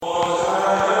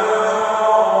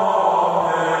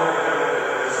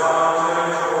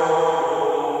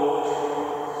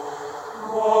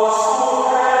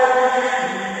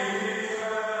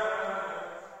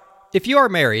If you are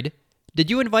married, did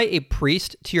you invite a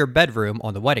priest to your bedroom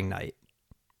on the wedding night?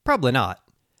 Probably not.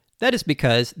 That is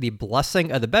because the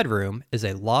blessing of the bedroom is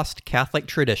a lost Catholic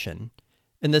tradition.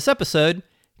 In this episode,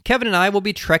 Kevin and I will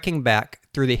be trekking back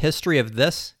through the history of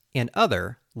this and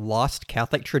other lost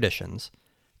Catholic traditions.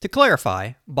 To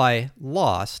clarify, by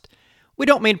lost, we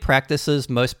don't mean practices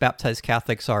most baptized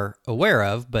Catholics are aware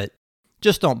of, but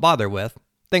just don't bother with,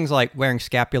 things like wearing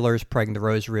scapulars, praying the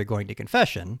rosary, or going to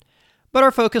confession. But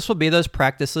our focus will be those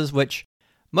practices which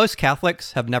most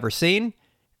Catholics have never seen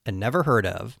and never heard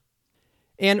of.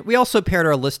 And we also pared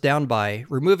our list down by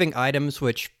removing items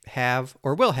which have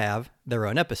or will have their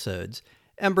own episodes,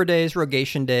 Ember Days,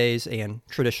 Rogation Days, and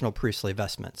traditional priestly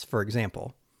vestments, for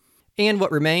example. And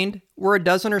what remained were a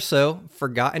dozen or so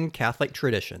forgotten Catholic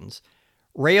traditions.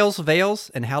 Rails,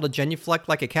 veils, and how to genuflect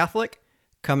like a Catholic,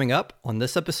 coming up on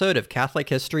this episode of Catholic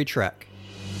History Trek.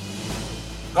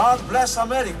 God bless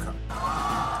America.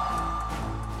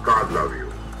 God love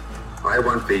you. I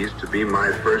want these to be my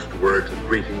first words of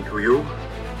greeting to you.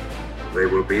 They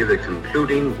will be the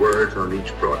concluding words on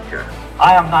each broadcast.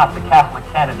 I am not the Catholic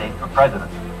candidate for president.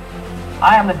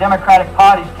 I am the Democratic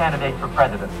Party's candidate for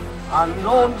president.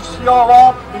 Annuncio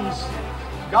optis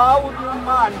Gaudium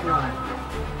Magnum.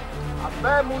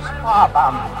 Habemus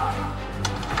Papam.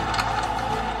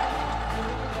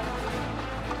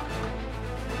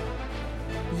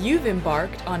 You've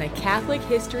embarked on a Catholic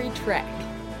history trek.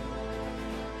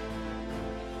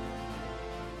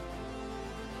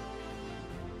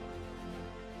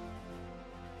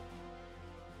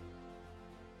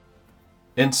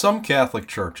 In some Catholic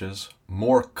churches,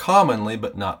 more commonly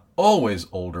but not always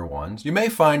older ones, you may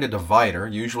find a divider,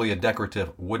 usually a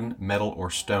decorative wooden, metal,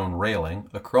 or stone railing,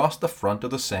 across the front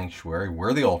of the sanctuary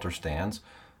where the altar stands,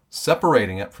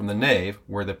 separating it from the nave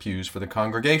where the pews for the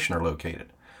congregation are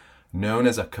located. Known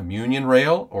as a communion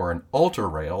rail or an altar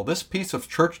rail, this piece of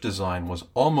church design was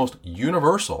almost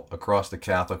universal across the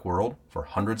Catholic world for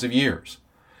hundreds of years.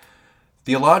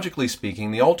 Theologically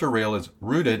speaking, the altar rail is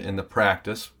rooted in the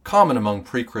practice, common among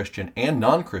pre-Christian and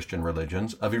non-Christian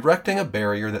religions, of erecting a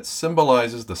barrier that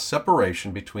symbolizes the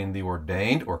separation between the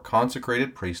ordained or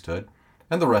consecrated priesthood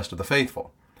and the rest of the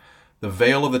faithful. The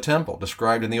veil of the temple,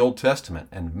 described in the Old Testament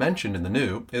and mentioned in the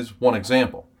New, is one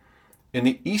example. In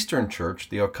the Eastern Church,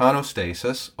 the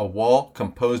iconostasis, a wall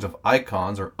composed of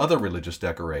icons or other religious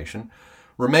decoration,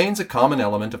 remains a common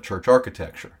element of church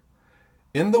architecture.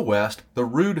 In the West, the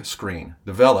rood screen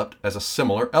developed as a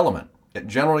similar element. It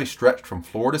generally stretched from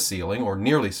floor to ceiling, or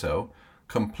nearly so,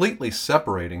 completely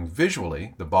separating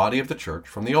visually the body of the church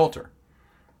from the altar.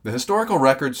 The historical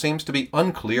record seems to be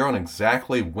unclear on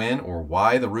exactly when or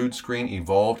why the rood screen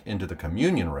evolved into the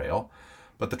communion rail,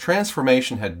 but the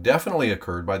transformation had definitely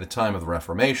occurred by the time of the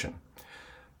Reformation.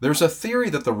 There's a theory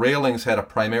that the railings had a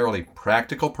primarily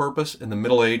practical purpose in the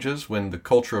Middle Ages when the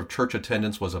culture of church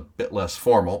attendance was a bit less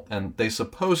formal, and they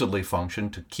supposedly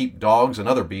functioned to keep dogs and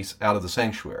other beasts out of the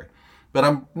sanctuary. But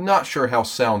I'm not sure how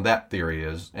sound that theory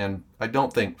is, and I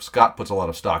don't think Scott puts a lot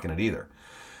of stock in it either.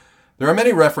 There are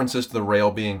many references to the rail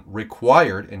being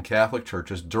required in Catholic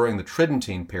churches during the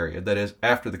Tridentine period, that is,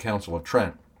 after the Council of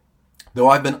Trent, though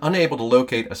I've been unable to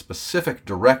locate a specific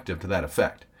directive to that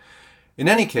effect. In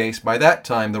any case, by that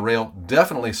time the rail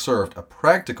definitely served a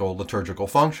practical liturgical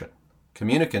function.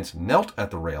 Communicants knelt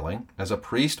at the railing as a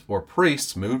priest or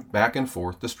priests moved back and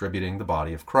forth distributing the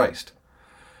body of Christ.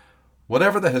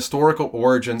 Whatever the historical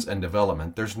origins and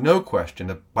development, there's no question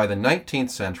that by the 19th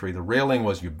century the railing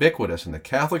was ubiquitous in the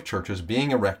Catholic churches,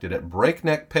 being erected at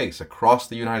breakneck pace across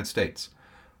the United States.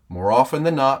 More often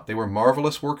than not, they were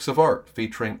marvelous works of art,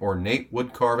 featuring ornate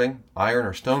wood carving, iron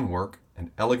or stone work,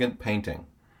 and elegant painting.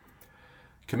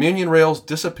 Communion rails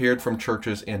disappeared from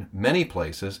churches in many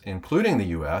places, including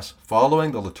the U.S.,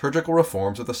 following the liturgical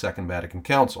reforms of the Second Vatican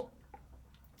Council.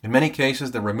 In many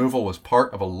cases, the removal was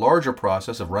part of a larger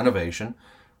process of renovation.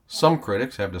 Some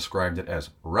critics have described it as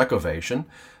recovation,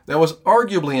 that was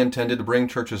arguably intended to bring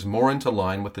churches more into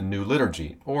line with the new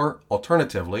liturgy, or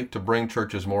alternatively, to bring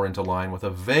churches more into line with a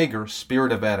vaguer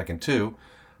spirit of Vatican II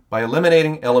by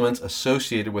eliminating elements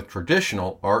associated with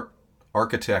traditional art,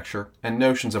 architecture, and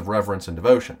notions of reverence and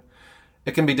devotion.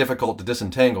 It can be difficult to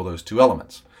disentangle those two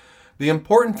elements. The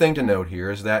important thing to note here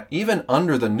is that even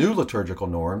under the new liturgical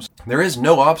norms, there is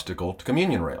no obstacle to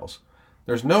communion rails.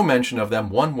 There's no mention of them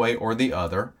one way or the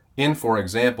other in, for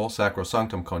example,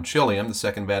 Sacrosanctum Concilium, the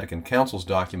Second Vatican Council's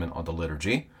document on the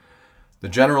liturgy, the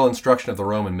General Instruction of the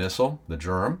Roman Missal, the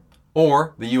Germ,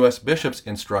 or the U.S. Bishop's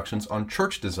Instructions on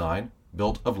Church Design,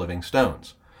 built of living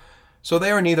stones. So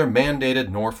they are neither mandated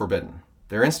nor forbidden.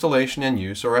 Their installation and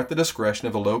use are at the discretion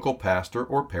of the local pastor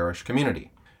or parish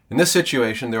community. In this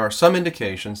situation, there are some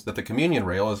indications that the communion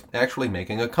rail is actually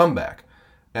making a comeback,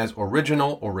 as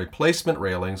original or replacement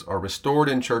railings are restored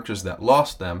in churches that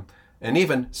lost them, and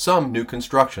even some new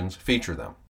constructions feature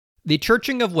them. The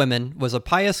churching of women was a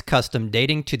pious custom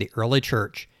dating to the early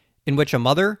church, in which a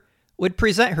mother would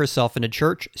present herself in a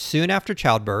church soon after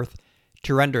childbirth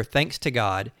to render thanks to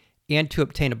God and to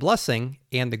obtain a blessing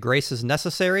and the graces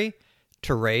necessary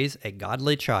to raise a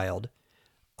godly child.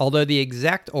 Although the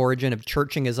exact origin of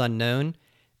churching is unknown,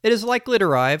 it is likely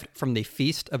derived from the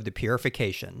Feast of the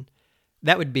Purification.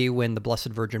 That would be when the Blessed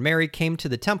Virgin Mary came to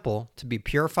the temple to be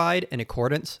purified in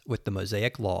accordance with the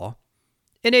Mosaic Law.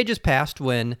 In ages past,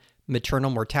 when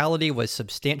maternal mortality was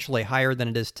substantially higher than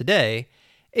it is today,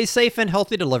 a safe and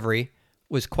healthy delivery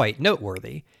was quite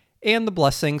noteworthy, and the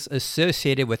blessings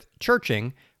associated with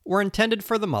churching were intended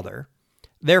for the mother.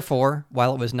 Therefore,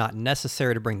 while it was not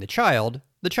necessary to bring the child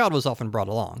was often brought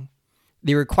along.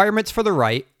 The requirements for the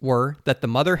rite were that the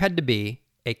mother had to be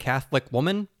a Catholic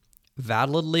woman,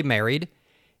 validly married,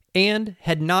 and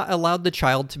had not allowed the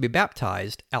child to be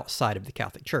baptized outside of the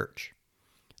Catholic Church.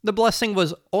 The blessing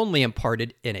was only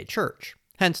imparted in a church,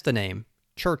 hence the name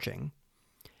churching.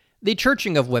 The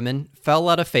churching of women fell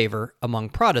out of favor among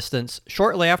Protestants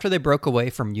shortly after they broke away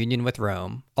from union with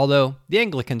Rome, although the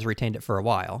Anglicans retained it for a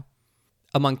while.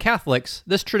 Among Catholics,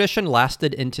 this tradition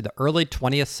lasted into the early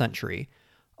 20th century,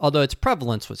 although its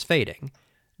prevalence was fading.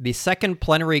 The Second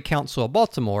Plenary Council of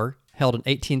Baltimore, held in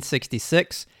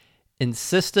 1866,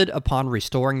 insisted upon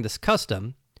restoring this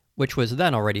custom, which was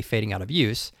then already fading out of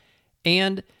use,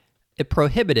 and it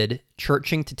prohibited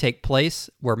churching to take place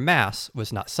where Mass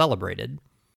was not celebrated.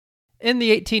 In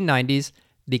the 1890s,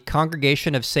 the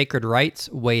Congregation of Sacred Rites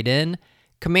weighed in,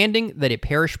 commanding that a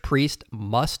parish priest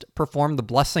must perform the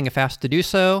blessing if asked to do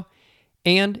so,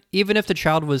 and even if the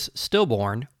child was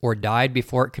stillborn or died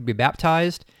before it could be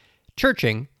baptized,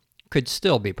 churching could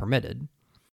still be permitted.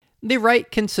 The rite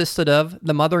consisted of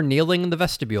the mother kneeling in the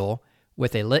vestibule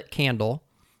with a lit candle,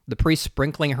 the priest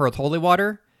sprinkling her with holy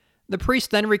water, the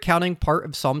priest then recounting part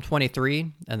of Psalm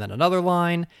 23 and then another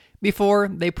line before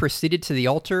they proceeded to the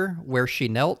altar where she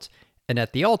knelt, and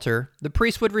at the altar, the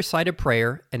priest would recite a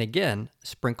prayer and again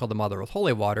sprinkle the mother with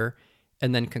holy water,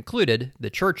 and then concluded the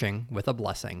churching with a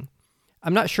blessing.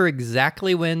 I'm not sure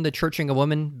exactly when the churching of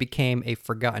women became a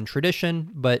forgotten tradition,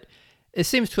 but it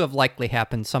seems to have likely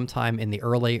happened sometime in the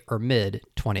early or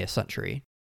mid-20th century.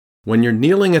 When you're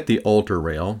kneeling at the altar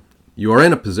rail, you are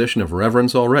in a position of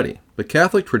reverence already. The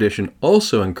Catholic tradition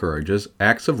also encourages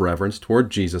acts of reverence toward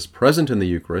Jesus present in the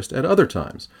Eucharist at other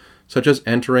times, such as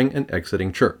entering and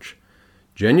exiting church.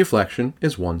 Genuflection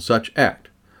is one such act.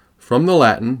 From the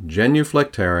Latin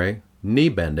genuflectare, knee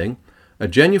bending, a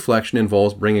genuflection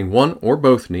involves bringing one or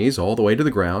both knees all the way to the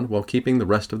ground while keeping the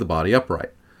rest of the body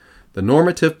upright. The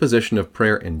normative position of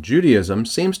prayer in Judaism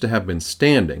seems to have been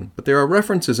standing, but there are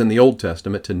references in the Old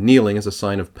Testament to kneeling as a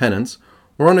sign of penance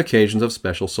or on occasions of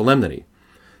special solemnity.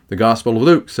 The Gospel of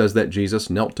Luke says that Jesus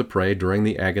knelt to pray during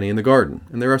the agony in the garden,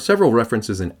 and there are several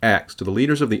references in Acts to the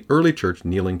leaders of the early church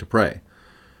kneeling to pray.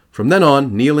 From then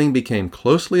on, kneeling became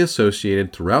closely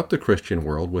associated throughout the Christian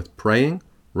world with praying,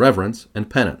 reverence, and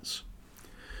penance.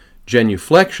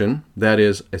 Genuflection, that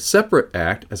is, a separate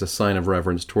act as a sign of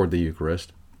reverence toward the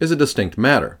Eucharist, is a distinct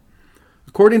matter.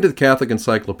 According to the Catholic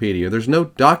Encyclopedia, there's no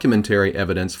documentary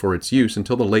evidence for its use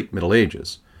until the late Middle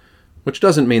Ages, which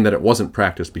doesn't mean that it wasn't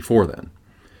practiced before then.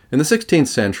 In the 16th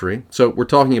century, so we're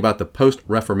talking about the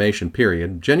post-Reformation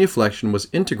period, genuflection was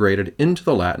integrated into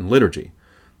the Latin liturgy.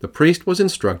 The priest was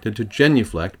instructed to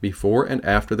genuflect before and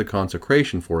after the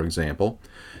consecration, for example,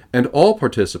 and all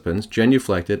participants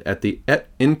genuflected at the Et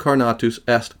incarnatus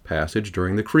est passage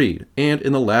during the Creed, and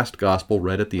in the last Gospel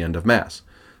read at the end of Mass,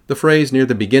 the phrase near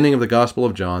the beginning of the Gospel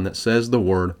of John that says the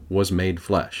Word was made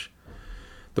flesh.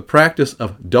 The practice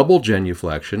of double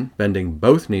genuflection, bending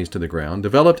both knees to the ground,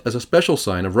 developed as a special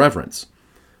sign of reverence.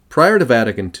 Prior to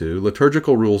Vatican II,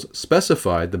 liturgical rules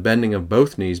specified the bending of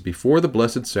both knees before the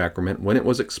Blessed Sacrament when it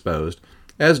was exposed,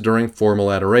 as during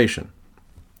formal adoration,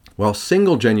 while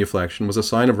single genuflection was a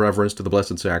sign of reverence to the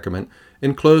Blessed Sacrament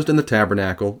enclosed in the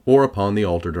tabernacle or upon the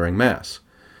altar during Mass.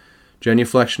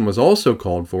 Genuflection was also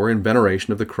called for in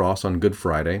veneration of the cross on Good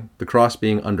Friday, the cross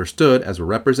being understood as a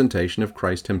representation of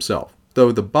Christ himself,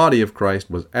 though the body of Christ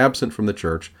was absent from the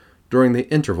church during the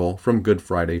interval from Good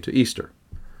Friday to Easter.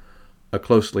 A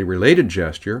closely related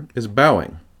gesture is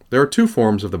bowing. There are two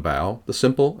forms of the bow, the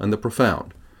simple and the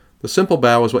profound. The simple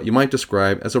bow is what you might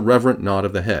describe as a reverent nod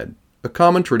of the head. A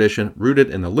common tradition rooted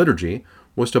in the liturgy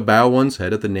was to bow one's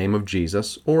head at the name of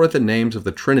Jesus or at the names of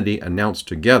the Trinity announced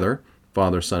together,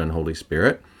 Father, Son, and Holy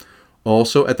Spirit,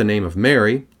 also at the name of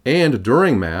Mary, and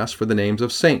during Mass for the names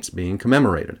of saints being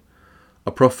commemorated.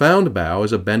 A profound bow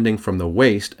is a bending from the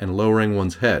waist and lowering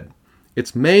one's head.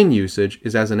 Its main usage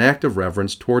is as an act of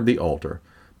reverence toward the altar,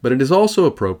 but it is also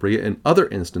appropriate in other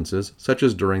instances, such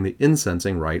as during the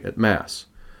incensing rite at Mass.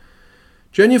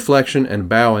 Genuflection and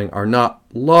bowing are not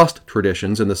lost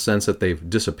traditions in the sense that they've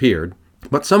disappeared,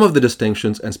 but some of the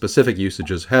distinctions and specific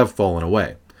usages have fallen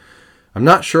away. I'm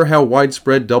not sure how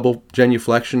widespread double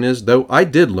genuflection is, though I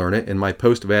did learn it in my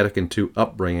post-Vatican II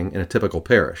upbringing in a typical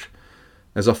parish.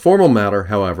 As a formal matter,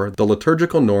 however, the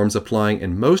liturgical norms applying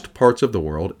in most parts of the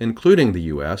world, including the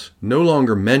U.S., no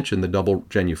longer mention the double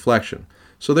genuflection,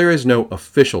 so there is no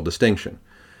official distinction.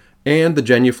 And the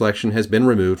genuflection has been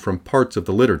removed from parts of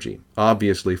the liturgy,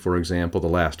 obviously, for example, the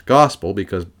last Gospel,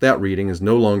 because that reading is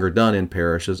no longer done in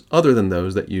parishes other than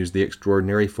those that use the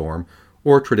extraordinary form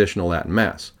or traditional Latin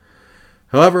Mass.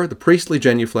 However, the priestly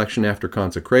genuflection after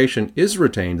consecration is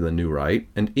retained in the new rite,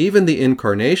 and even the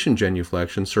incarnation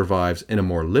genuflection survives in a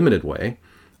more limited way.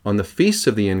 On the feasts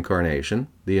of the Incarnation,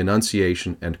 the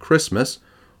Annunciation, and Christmas,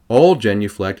 all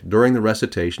genuflect during the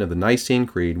recitation of the Nicene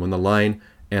Creed when the line,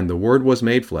 "And the Word was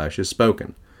made flesh," is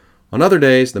spoken. On other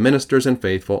days, the ministers and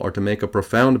faithful are to make a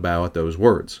profound bow at those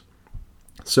words.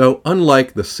 So,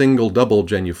 unlike the single-double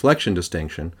genuflection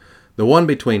distinction, the one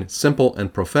between simple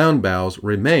and profound bows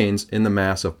remains in the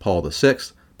Mass of Paul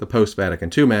VI, the post-Vatican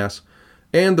II Mass,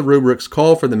 and the rubrics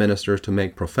call for the ministers to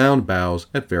make profound bows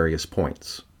at various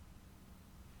points.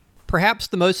 Perhaps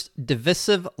the most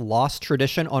divisive lost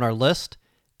tradition on our list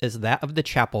is that of the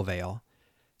chapel veil.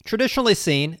 Traditionally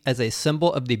seen as a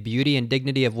symbol of the beauty and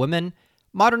dignity of women,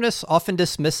 modernists often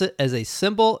dismiss it as a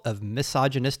symbol of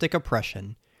misogynistic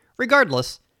oppression.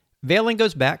 Regardless, veiling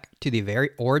goes back to the very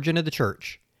origin of the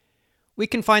Church. We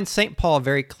can find St. Paul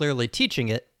very clearly teaching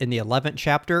it in the 11th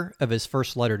chapter of his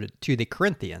first letter to the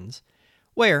Corinthians,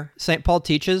 where St. Paul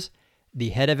teaches, "The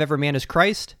head of every man is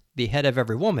Christ, the head of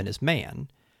every woman is man."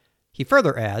 He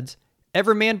further adds,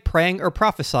 "Every man praying or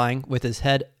prophesying with his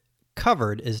head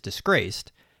covered is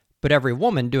disgraced, but every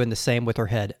woman doing the same with her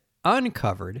head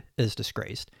uncovered is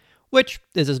disgraced," which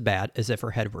is as bad as if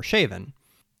her head were shaven.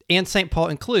 And St. Paul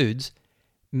includes,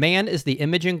 "Man is the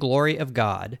image and glory of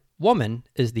God. Woman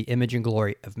is the image and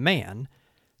glory of man."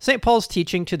 St. Paul's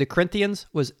teaching to the Corinthians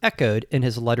was echoed in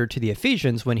his letter to the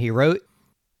Ephesians when he wrote,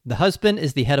 "The husband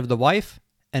is the head of the wife,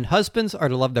 and husbands are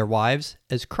to love their wives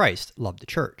as Christ loved the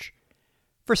church."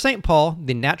 For St. Paul,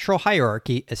 the natural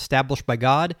hierarchy established by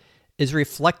God is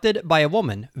reflected by a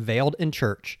woman veiled in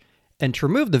church, and to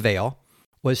remove the veil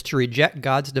was to reject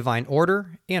God's divine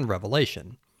order and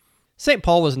revelation. St.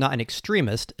 Paul was not an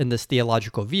extremist in this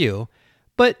theological view,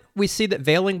 but we see that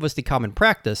veiling was the common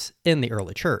practice in the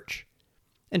early church.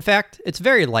 In fact, it's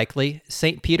very likely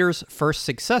St. Peter's first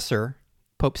successor,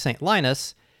 Pope St.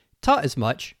 Linus, taught as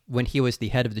much when he was the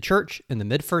head of the church in the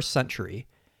mid-1st century.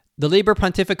 The Liber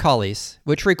Pontificalis,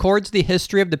 which records the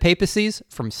history of the papacies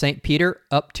from St. Peter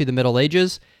up to the Middle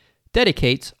Ages,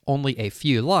 dedicates only a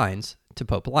few lines to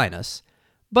Pope Linus.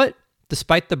 But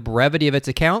despite the brevity of its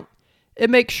account, it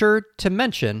makes sure to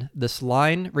mention this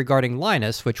line regarding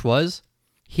Linus, which was,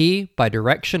 "He, by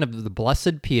direction of the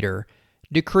blessed Peter,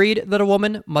 decreed that a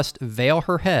woman must veil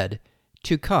her head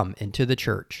to come into the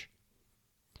church."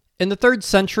 In the 3rd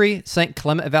century, St.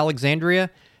 Clement of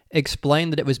Alexandria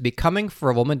explained that it was becoming for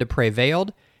a woman to pray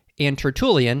veiled, and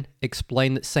Tertullian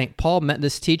explained that St. Paul meant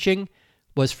this teaching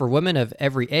was for women of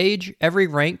every age, every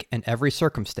rank, and every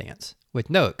circumstance, with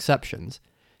no exceptions.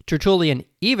 Tertullian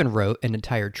even wrote an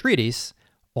entire treatise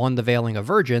on the veiling of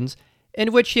virgins,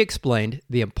 in which he explained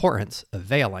the importance of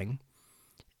veiling.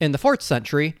 In the 4th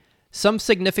century, some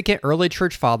significant early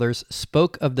church fathers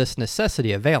spoke of this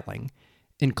necessity of veiling,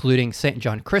 including St.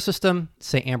 John Chrysostom,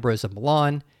 St. Ambrose of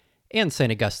Milan, and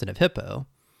St. Augustine of Hippo.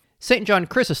 St. John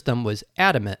Chrysostom was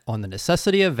adamant on the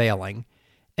necessity of veiling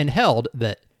and held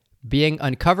that being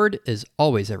uncovered is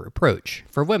always a reproach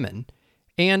for women,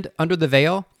 and under the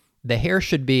veil, the hair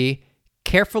should be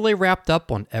carefully wrapped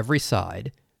up on every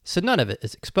side, so none of it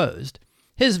is exposed.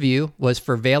 His view was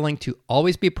for veiling to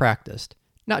always be practiced,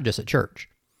 not just at church.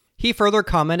 He further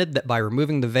commented that by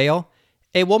removing the veil,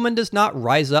 a woman does not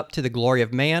rise up to the glory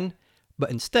of man, but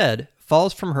instead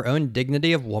falls from her own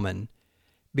dignity of woman,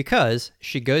 because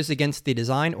she goes against the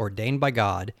design ordained by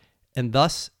God, and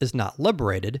thus is not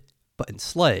liberated, but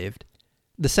enslaved.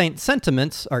 The saint's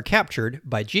sentiments are captured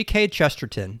by G.K.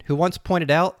 Chesterton, who once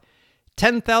pointed out,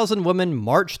 10,000 women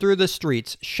marched through the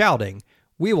streets shouting,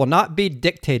 "We will not be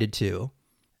dictated to,"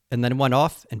 and then went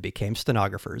off and became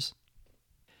stenographers.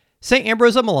 St.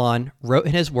 Ambrose of Milan wrote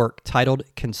in his work titled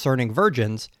Concerning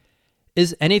Virgins,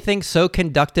 "Is anything so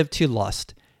conductive to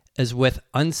lust as with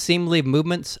unseemly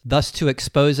movements, thus to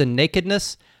expose in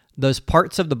nakedness those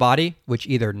parts of the body which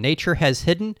either nature has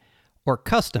hidden or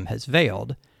custom has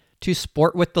veiled, to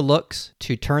sport with the looks,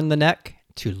 to turn the neck,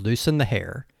 to loosen the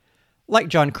hair. Like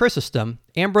John Chrysostom,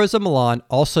 Ambrose of Milan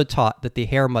also taught that the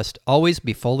hair must always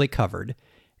be fully covered,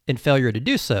 and failure to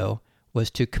do so was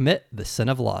to commit the sin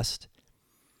of lust.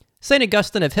 St.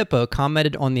 Augustine of Hippo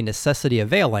commented on the necessity of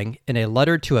veiling in a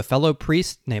letter to a fellow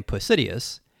priest named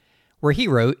Posidius, where he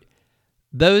wrote,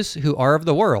 "Those who are of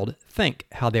the world think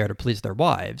how they are to please their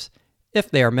wives,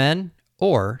 if they are men,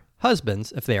 or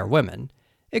husbands if they are women,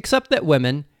 except that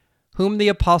women, whom the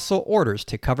apostle orders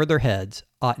to cover their heads,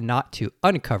 ought not to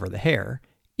uncover the hair,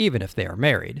 even if they are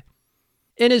married."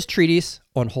 In his treatise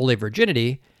on holy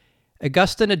virginity,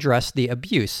 Augustine addressed the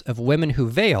abuse of women who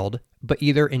veiled, but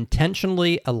either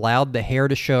intentionally allowed the hair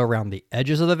to show around the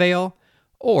edges of the veil,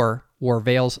 or wore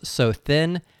veils so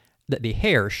thin that the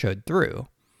hair showed through.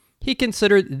 He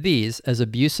considered these as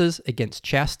abuses against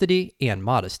chastity and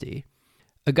modesty.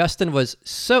 Augustine was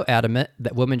so adamant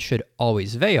that women should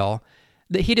always veil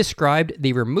that he described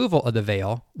the removal of the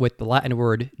veil with the Latin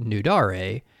word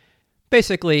nudare,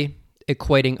 basically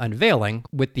equating unveiling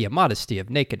with the immodesty of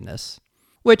nakedness.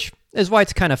 Which is why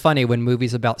it's kind of funny when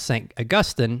movies about St.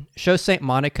 Augustine show St.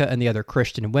 Monica and the other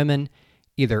Christian women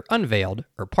either unveiled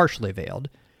or partially veiled,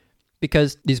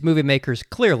 because these movie makers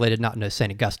clearly did not know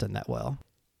St. Augustine that well.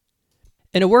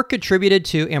 In a work attributed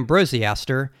to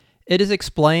Ambrosiaster, it is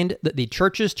explained that the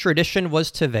church's tradition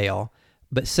was to veil,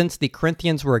 but since the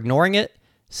Corinthians were ignoring it,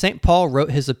 St. Paul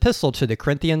wrote his epistle to the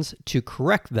Corinthians to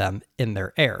correct them in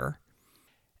their error.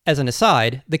 As an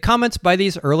aside, the comments by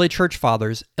these early church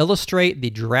fathers illustrate the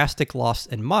drastic loss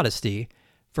in modesty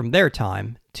from their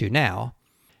time to now.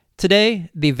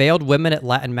 Today, the veiled women at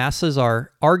Latin Masses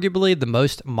are arguably the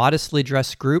most modestly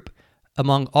dressed group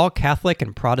among all Catholic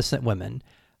and Protestant women,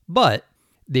 but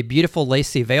the beautiful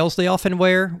lacy veils they often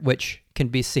wear, which can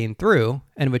be seen through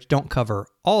and which don't cover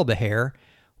all the hair,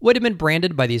 would have been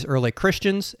branded by these early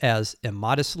Christians as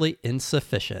immodestly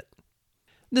insufficient.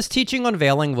 This teaching on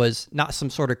veiling was not some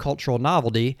sort of cultural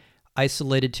novelty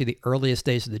isolated to the earliest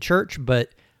days of the church,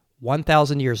 but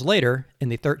 1,000 years later, in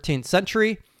the 13th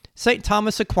century, St.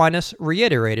 Thomas Aquinas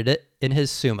reiterated it in his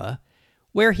Summa,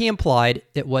 where he implied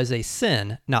it was a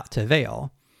sin not to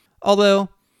veil. Although,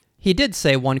 he did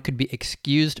say one could be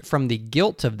excused from the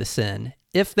guilt of the sin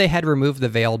if they had removed the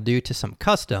veil due to some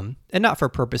custom and not for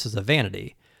purposes of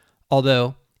vanity,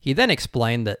 although he then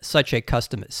explained that such a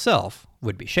custom itself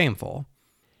would be shameful.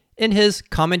 In his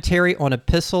commentary on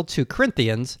Epistle to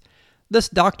Corinthians, this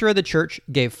doctor of the church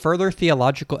gave further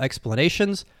theological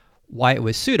explanations why it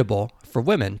was suitable for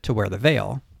women to wear the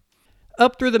veil.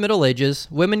 Up through the Middle Ages,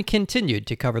 women continued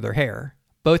to cover their hair,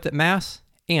 both at Mass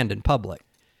and in public.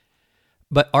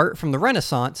 But art from the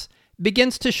Renaissance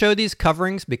begins to show these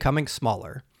coverings becoming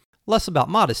smaller, less about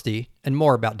modesty and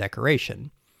more about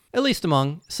decoration, at least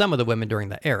among some of the women during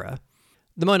that era.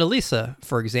 The Mona Lisa,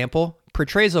 for example,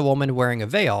 portrays a woman wearing a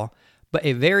veil, but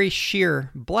a very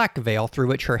sheer black veil through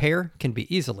which her hair can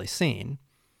be easily seen.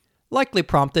 Likely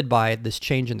prompted by this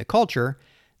change in the culture,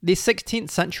 the 16th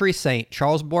century saint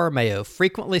Charles Borromeo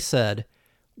frequently said,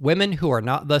 "Women who are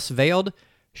not thus veiled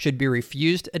should be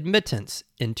refused admittance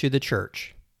into the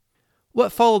church."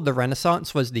 What followed the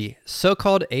Renaissance was the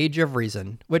so-called Age of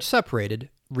Reason, which separated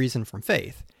reason from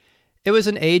faith. It was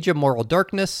an age of moral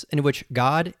darkness in which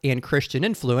God and Christian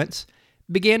influence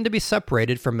began to be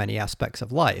separated from many aspects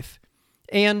of life.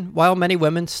 And while many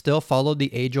women still followed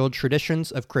the age-old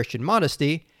traditions of Christian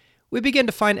modesty, we begin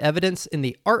to find evidence in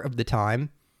the art of the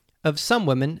time of some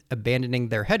women abandoning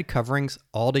their head coverings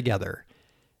altogether.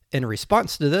 In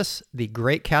response to this, the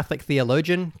great Catholic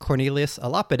theologian Cornelius a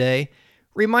Lapide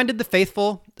reminded the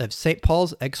faithful of St.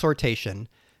 Paul's exhortation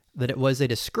that it was a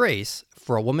disgrace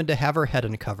for a woman to have her head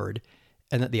uncovered,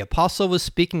 and that the apostle was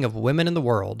speaking of women in the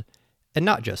world, and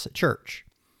not just at church.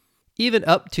 Even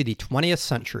up to the 20th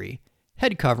century,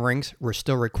 head coverings were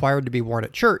still required to be worn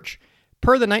at church,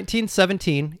 per the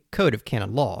 1917 Code of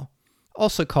Canon Law,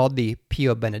 also called the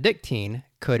Pio Benedictine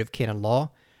Code of Canon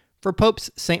Law, for Popes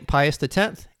St. Pius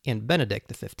X and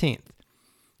Benedict XV.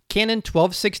 Canon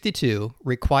 1262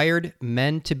 required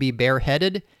men to be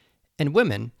bareheaded and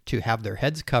women to have their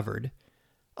heads covered.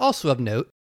 Also of note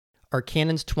are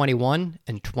Canons 21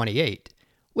 and 28,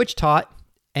 which taught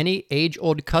any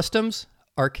age-old customs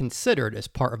are considered as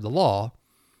part of the law,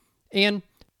 and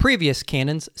previous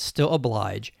canons still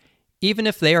oblige, even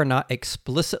if they are not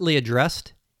explicitly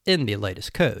addressed in the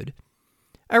latest code.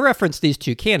 I reference these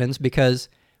two canons because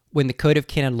when the Code of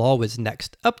Canon Law was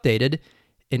next updated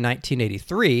in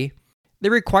 1983, the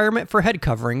requirement for head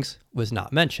coverings was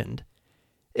not mentioned.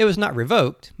 It was not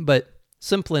revoked, but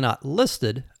simply not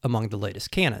listed among the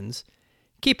latest canons.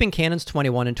 Keeping canons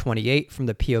 21 and 28 from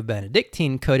the Pio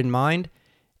Benedictine Code in mind,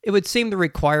 it would seem the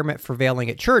requirement for veiling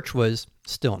at church was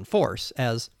still in force,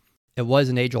 as it was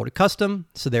an age-old custom,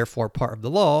 so therefore part of the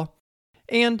law,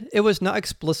 and it was not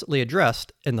explicitly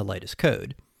addressed in the latest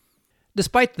code.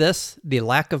 Despite this, the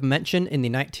lack of mention in the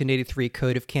 1983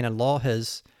 Code of Canon Law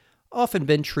has often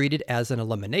been treated as an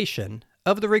elimination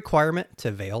of the requirement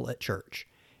to veil at church,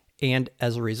 and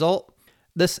as a result,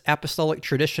 this apostolic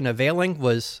tradition of veiling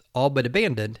was all but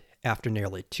abandoned after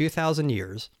nearly 2,000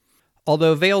 years,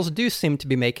 although veils do seem to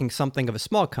be making something of a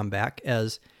small comeback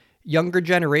as younger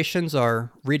generations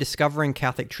are rediscovering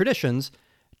Catholic traditions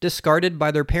discarded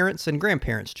by their parents' and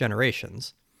grandparents'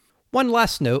 generations. One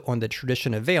last note on the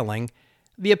tradition of veiling: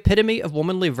 the epitome of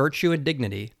womanly virtue and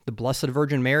dignity, the Blessed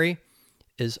Virgin Mary,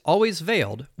 is always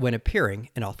veiled when appearing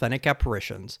in authentic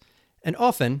apparitions, and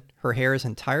often her hair is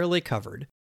entirely covered,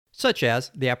 such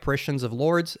as the apparitions of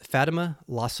Lourdes, Fatima,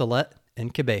 La Salette,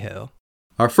 and Kibeho.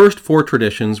 Our first 4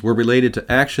 traditions were related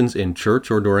to actions in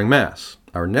church or during Mass.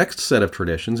 Our next set of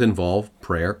traditions involve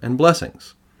prayer and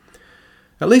blessings.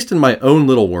 At least in my own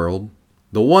little world,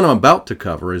 the one I'm about to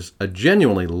cover is a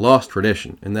genuinely lost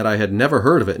tradition in that I had never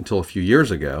heard of it until a few years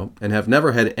ago and have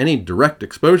never had any direct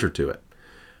exposure to it.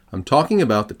 I'm talking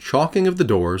about the chalking of the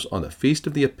doors on the Feast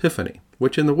of the Epiphany,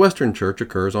 which in the Western Church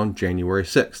occurs on January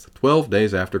 6th, 12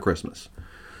 days after Christmas.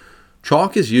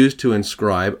 Chalk is used to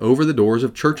inscribe over the doors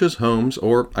of churches, homes,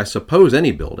 or I suppose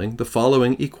any building, the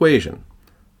following equation: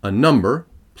 a number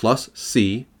plus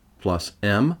C plus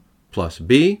M plus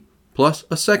B plus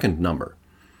a second number.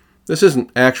 This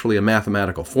isn't actually a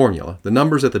mathematical formula. The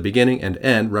numbers at the beginning and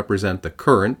end represent the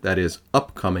current, that is,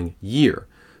 upcoming year.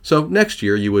 So next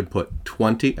year you would put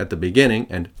 20 at the beginning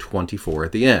and 24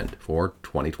 at the end for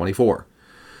 2024.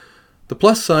 The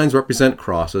plus signs represent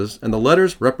crosses, and the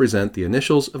letters represent the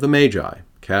initials of the Magi,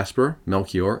 Caspar,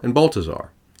 Melchior, and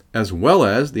Balthazar, as well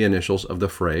as the initials of the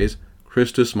phrase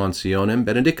Christus Mansionem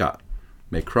Benedicat,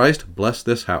 may Christ bless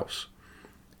this house.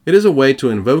 It is a way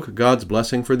to invoke God's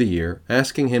blessing for the year,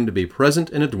 asking Him to be present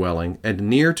in a dwelling and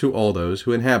near to all those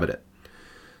who inhabit it.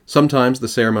 Sometimes the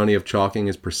ceremony of chalking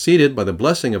is preceded by the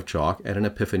blessing of chalk at an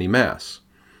Epiphany Mass.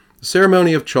 The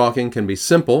ceremony of chalking can be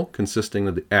simple, consisting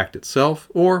of the act itself,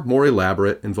 or more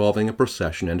elaborate, involving a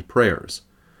procession and prayers.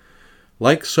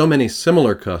 Like so many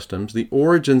similar customs, the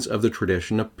origins of the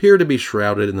tradition appear to be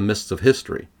shrouded in the mists of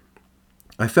history.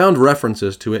 I found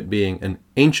references to it being an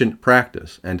ancient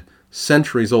practice and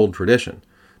centuries-old tradition,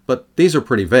 but these are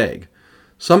pretty vague.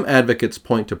 Some advocates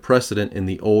point to precedent in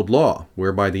the Old Law,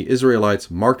 whereby the Israelites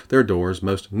marked their doors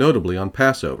most notably on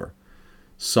Passover.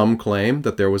 Some claim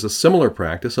that there was a similar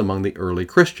practice among the early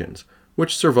Christians,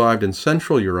 which survived in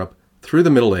Central Europe through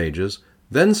the Middle Ages,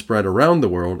 then spread around the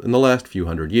world in the last few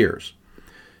hundred years.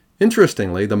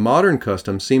 Interestingly, the modern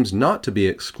custom seems not to be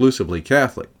exclusively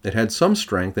Catholic. It had some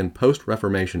strength in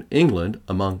post-Reformation England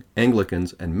among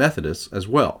Anglicans and Methodists as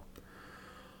well.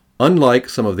 Unlike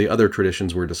some of the other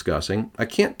traditions we're discussing, I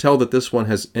can't tell that this one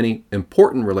has any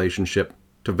important relationship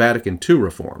to Vatican II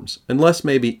reforms, unless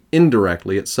maybe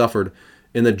indirectly it suffered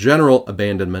in the general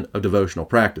abandonment of devotional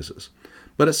practices.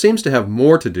 But it seems to have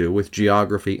more to do with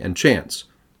geography and chance.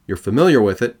 You're familiar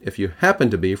with it if you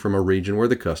happen to be from a region where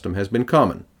the custom has been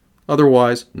common.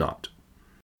 Otherwise, not.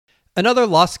 Another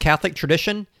lost Catholic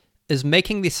tradition is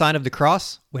making the sign of the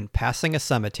cross when passing a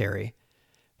cemetery.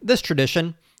 This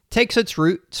tradition takes its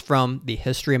roots from the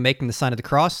history of making the sign of the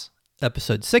cross,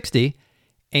 episode 60,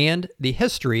 and the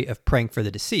history of praying for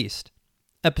the deceased,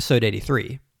 episode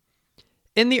 83.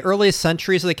 In the earliest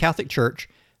centuries of the Catholic Church,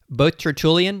 both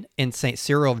Tertullian and St.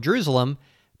 Cyril of Jerusalem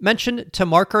mentioned to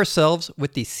mark ourselves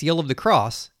with the seal of the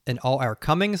cross in all our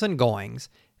comings and goings,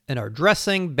 in our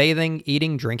dressing, bathing,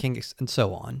 eating, drinking, and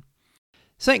so on.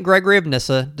 St. Gregory of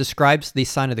Nyssa describes the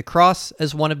sign of the cross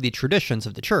as one of the traditions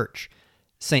of the Church.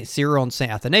 St. Cyril and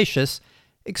St. Athanasius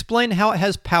explain how it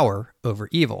has power over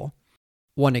evil.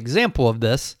 One example of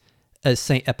this, as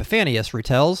St. Epiphanius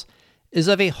retells, is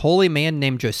of a holy man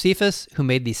named Josephus who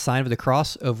made the sign of the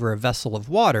cross over a vessel of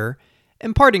water,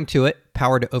 imparting to it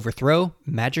power to overthrow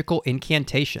magical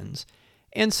incantations.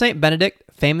 And St. Benedict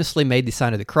famously made the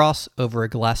sign of the cross over a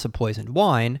glass of poisoned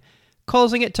wine,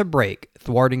 causing it to break,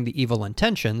 thwarting the evil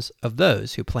intentions of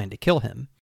those who planned to kill him.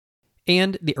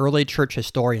 And the early church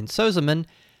historian Sozomen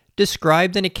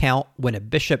described an account when a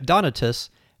Bishop Donatus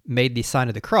made the sign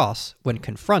of the cross when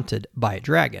confronted by a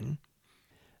dragon.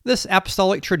 This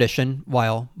apostolic tradition,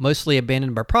 while mostly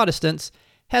abandoned by Protestants,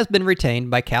 has been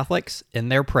retained by Catholics in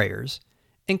their prayers,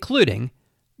 including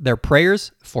their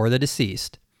prayers for the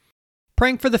deceased.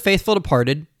 Praying for the faithful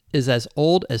departed is as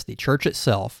old as the church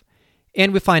itself,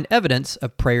 and we find evidence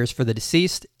of prayers for the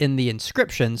deceased in the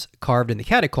inscriptions carved in the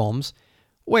catacombs,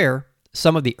 where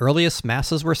some of the earliest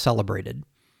masses were celebrated.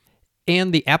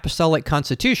 And the Apostolic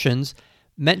Constitutions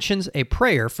mentions a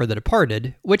prayer for the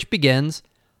departed, which begins,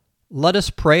 "Let us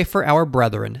pray for our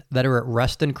brethren that are at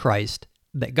rest in Christ,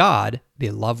 that God,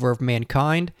 the lover of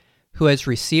mankind, who has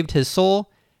received his soul,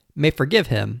 may forgive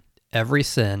him every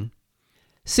sin."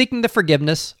 Seeking the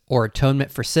forgiveness or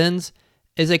atonement for sins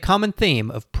is a common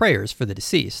theme of prayers for the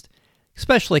deceased,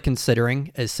 especially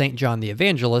considering, as St. John the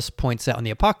Evangelist points out in the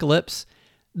Apocalypse,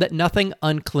 that nothing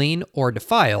unclean or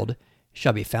defiled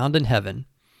shall be found in heaven.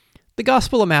 The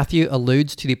Gospel of Matthew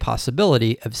alludes to the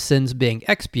possibility of sins being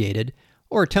expiated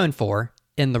or atoned for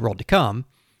in the world to come,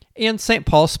 and St.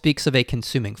 Paul speaks of a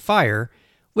consuming fire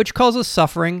which causes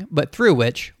suffering but through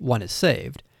which one is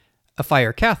saved, a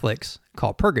fire Catholics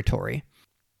call purgatory.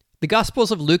 The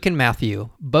Gospels of Luke and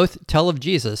Matthew both tell of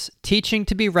Jesus teaching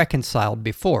to be reconciled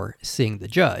before seeing the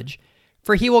judge,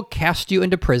 for he will cast you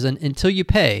into prison until you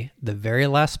pay the very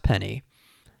last penny.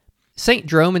 St.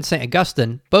 Jerome and St.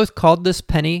 Augustine both called this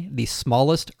penny the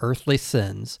smallest earthly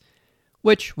sins,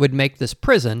 which would make this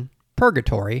prison,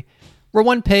 purgatory, where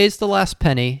one pays the last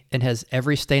penny and has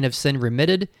every stain of sin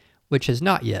remitted which has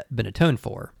not yet been atoned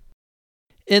for.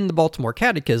 In the Baltimore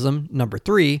Catechism, number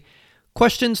 3,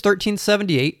 questions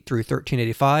 1378 through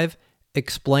 1385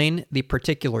 explain the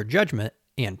particular judgment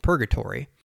and purgatory.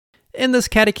 In this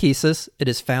catechesis, it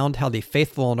is found how the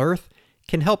faithful on earth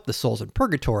can help the souls in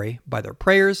purgatory by their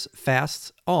prayers,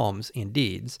 fasts, alms, and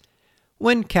deeds.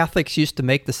 When Catholics used to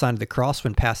make the sign of the cross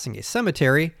when passing a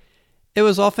cemetery, it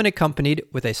was often accompanied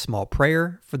with a small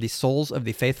prayer for the souls of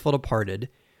the faithful departed,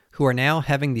 who are now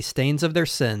having the stains of their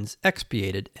sins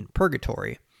expiated in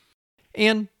purgatory.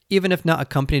 And even if not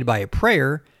accompanied by a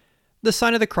prayer, the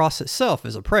sign of the cross itself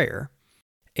is a prayer.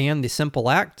 And the simple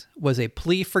act was a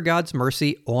plea for God's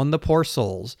mercy on the poor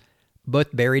souls,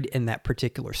 both buried in that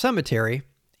particular cemetery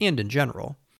and in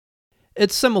general.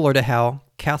 It's similar to how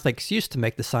Catholics used to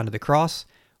make the sign of the cross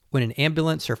when an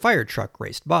ambulance or fire truck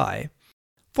raced by,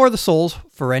 for the souls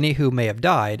for any who may have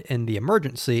died in the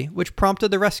emergency which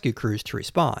prompted the rescue crews to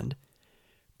respond.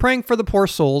 Praying for the poor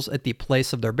souls at the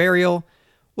place of their burial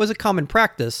was a common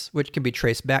practice which can be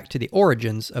traced back to the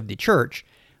origins of the church,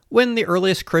 when the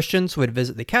earliest Christians would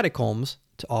visit the catacombs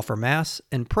to offer Mass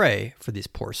and pray for these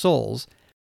poor souls.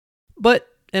 But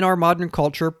in our modern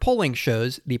culture, polling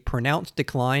shows the pronounced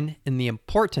decline in the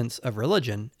importance of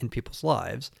religion in people's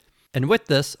lives, and with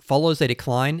this follows a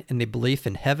decline in the belief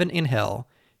in heaven and hell,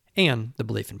 and the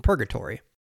belief in purgatory.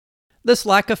 This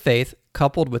lack of faith,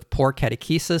 coupled with poor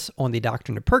catechesis on the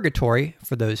doctrine of purgatory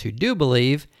for those who do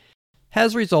believe,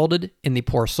 has resulted in the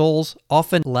poor souls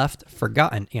often left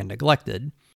forgotten and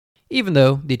neglected, even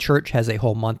though the church has a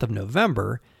whole month of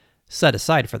November set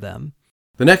aside for them.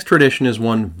 The next tradition is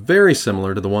one very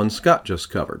similar to the one Scott just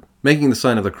covered, making the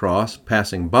sign of the cross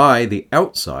passing by the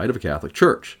outside of a Catholic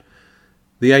church.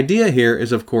 The idea here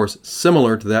is, of course,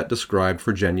 similar to that described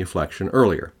for genuflection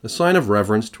earlier, a sign of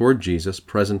reverence toward Jesus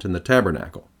present in the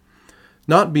tabernacle.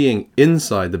 Not being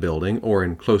inside the building or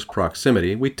in close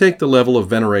proximity, we take the level of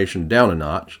veneration down a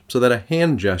notch so that a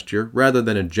hand gesture rather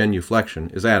than a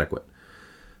genuflection is adequate.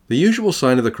 The usual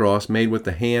sign of the cross made with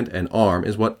the hand and arm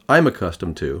is what I'm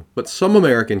accustomed to, but some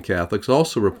American Catholics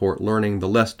also report learning the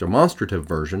less demonstrative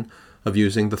version of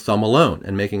using the thumb alone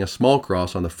and making a small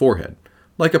cross on the forehead,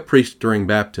 like a priest during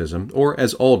baptism, or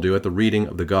as all do at the reading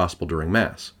of the Gospel during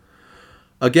Mass.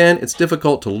 Again, it's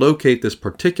difficult to locate this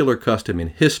particular custom in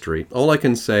history. All I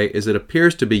can say is it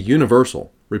appears to be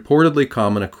universal, reportedly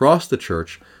common across the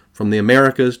Church from the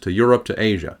Americas to Europe to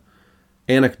Asia.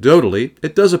 Anecdotally,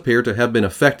 it does appear to have been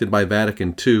affected by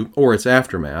Vatican II or its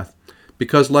aftermath,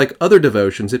 because like other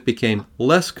devotions it became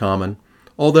less common,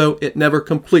 although it never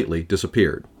completely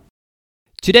disappeared.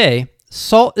 Today,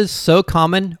 salt is so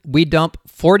common we dump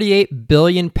 48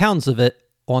 billion pounds of it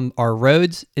on our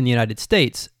roads in the United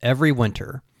States every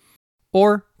winter.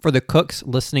 Or, for the cooks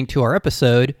listening to our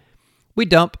episode, we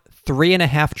dump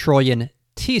 3.5 trillion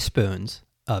teaspoons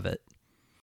of it.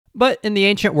 But in the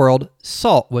ancient world,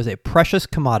 salt was a precious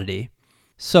commodity,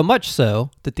 so much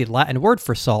so that the Latin word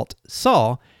for salt,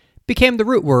 sal, became the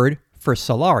root word for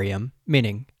salarium,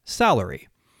 meaning salary.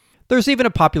 There's even a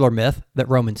popular myth that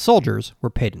Roman soldiers were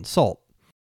paid in salt.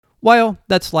 While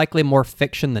that's likely more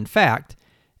fiction than fact,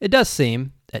 it does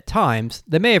seem, at times,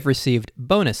 they may have received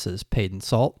bonuses paid in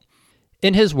salt.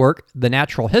 In his work, The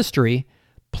Natural History,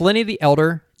 Pliny the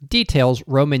Elder details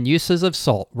Roman uses of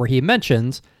salt, where he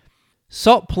mentions,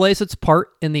 "Salt plays its part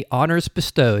in the honors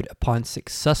bestowed upon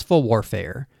successful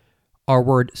warfare. our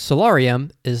word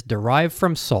solarium is derived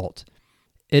from salt.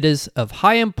 It is of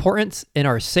high importance in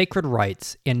our sacred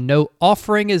rites, and no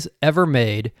offering is ever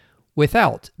made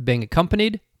without being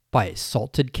accompanied by a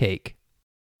salted cake.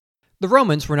 The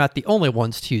Romans were not the only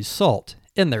ones to use salt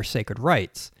in their sacred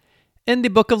rites. In the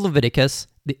book of Leviticus,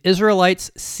 the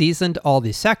Israelites seasoned all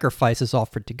the sacrifices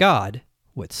offered to God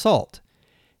with salt.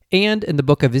 And in the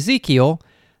book of Ezekiel,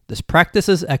 this practice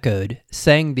is echoed,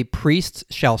 saying the priests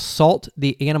shall salt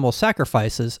the animal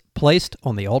sacrifices placed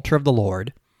on the altar of the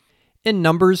Lord. In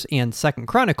Numbers and 2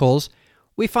 Chronicles,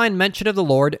 we find mention of the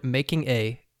Lord making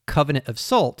a covenant of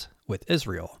salt with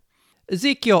Israel.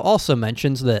 Ezekiel also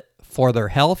mentions that for their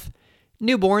health,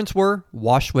 newborns were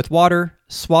washed with water,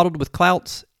 swaddled with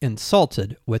clouts, and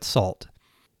salted with salt.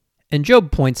 And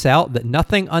Job points out that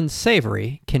nothing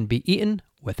unsavory can be eaten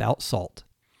without salt.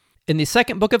 In the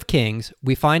second book of Kings,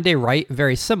 we find a rite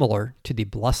very similar to the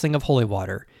blessing of holy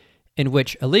water, in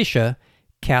which Elisha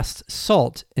casts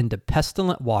salt into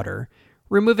pestilent water,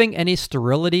 removing any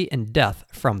sterility and death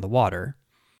from the water.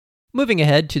 Moving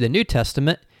ahead to the New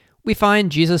Testament, we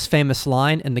find Jesus' famous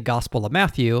line in the Gospel of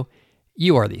Matthew,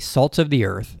 "You are the salt of the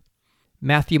earth."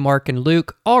 Matthew, Mark, and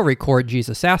Luke all record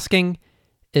Jesus asking,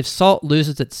 "If salt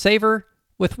loses its savor,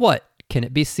 with what can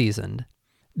it be seasoned?"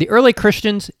 The early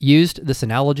Christians used this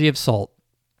analogy of salt.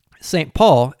 St.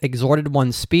 Paul exhorted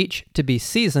one's speech to be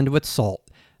seasoned with salt,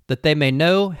 that they may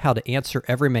know how to answer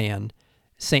every man.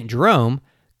 St. Jerome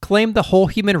claimed the whole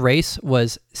human race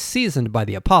was seasoned by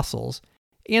the apostles,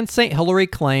 and St. Hilary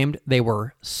claimed they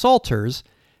were salters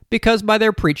because by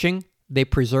their preaching they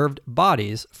preserved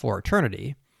bodies for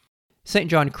eternity.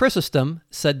 St. John Chrysostom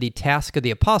said the task of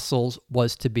the apostles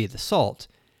was to be the salt,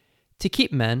 to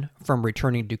keep men from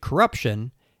returning to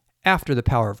corruption after the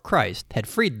power of Christ had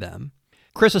freed them.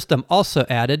 Chrysostom also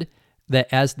added that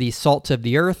as the salt of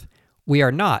the earth, we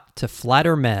are not to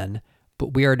flatter men,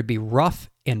 but we are to be rough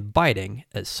and biting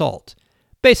as salt.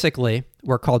 Basically,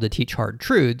 we're called to teach hard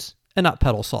truths and not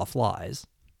peddle soft lies.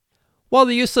 While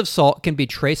the use of salt can be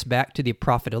traced back to the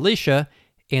prophet Elisha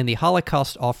and the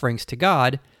Holocaust offerings to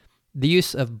God, the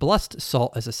use of blessed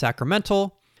salt as a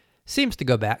sacramental seems to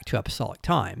go back to apostolic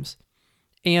times.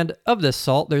 And of this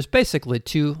salt, there's basically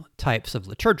two types of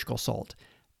liturgical salt,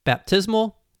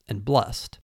 baptismal and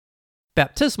blessed.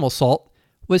 Baptismal salt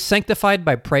was sanctified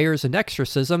by prayers and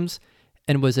exorcisms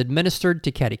and was administered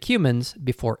to catechumens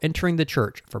before entering the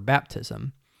church for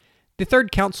baptism. The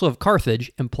Third Council of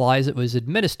Carthage implies it was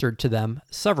administered to them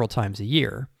several times a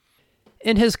year.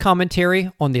 In his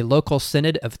commentary on the local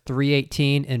synod of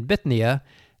 318 in Bithynia,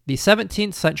 the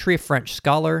 17th century French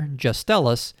scholar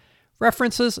Justellus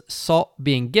references salt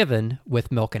being given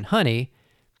with milk and honey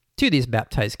to these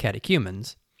baptized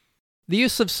catechumens. The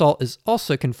use of salt is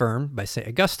also confirmed by St.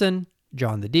 Augustine,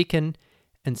 John the Deacon,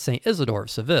 and St. Isidore of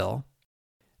Seville.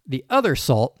 The other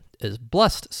salt is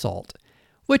blessed salt,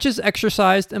 which is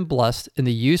exercised and blessed in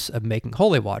the use of making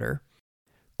holy water.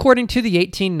 According to the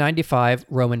 1895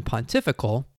 Roman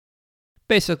Pontifical,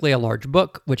 basically a large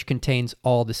book which contains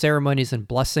all the ceremonies and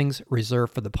blessings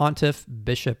reserved for the pontiff,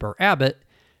 bishop, or abbot,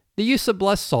 the use of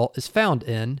blessed salt is found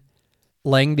in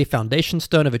laying the foundation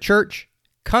stone of a church,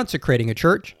 consecrating a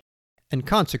church, and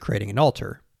consecrating an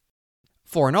altar.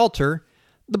 For an altar,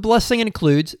 the blessing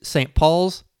includes St.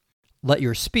 Paul's, "Let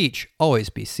your speech always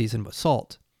be seasoned with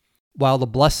salt," while the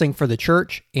blessing for the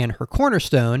church and her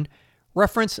cornerstone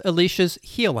reference Elisha's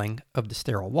healing of the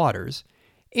sterile waters,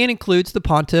 and includes the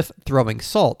pontiff throwing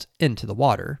salt into the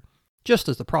water, just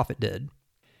as the prophet did.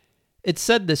 It's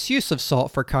said this use of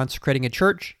salt for consecrating a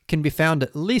church can be found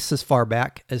at least as far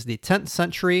back as the 10th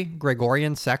century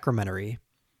Gregorian sacramentary.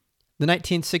 The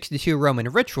 1962 Roman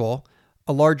Ritual,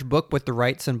 a large book with the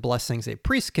rites and blessings a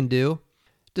priest can do,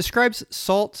 describes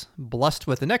salt, blessed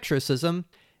with an exorcism,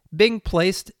 being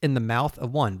placed in the mouth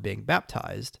of one being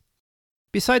baptized.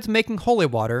 Besides making holy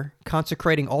water,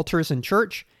 consecrating altars in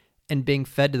church, and being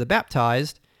fed to the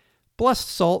baptized, blessed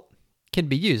salt can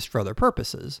be used for other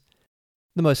purposes.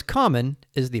 The most common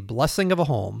is the blessing of a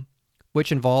home,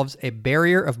 which involves a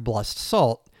barrier of blessed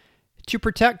salt to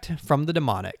protect from the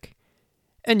demonic.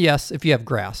 And yes, if you have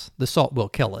grass, the salt will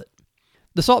kill it.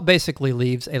 The salt basically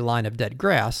leaves a line of dead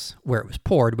grass where it was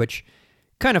poured, which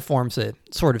kind of forms a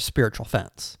sort of spiritual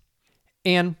fence.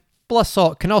 And blessed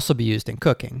salt can also be used in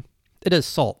cooking. It is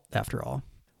salt, after all.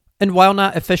 And while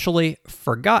not officially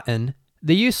forgotten,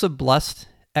 the use of blessed,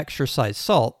 exorcised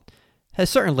salt has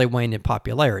certainly waned in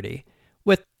popularity,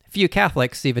 with few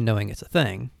Catholics even knowing it's a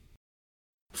thing.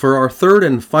 For our third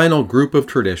and final group of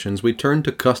traditions, we turn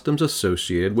to customs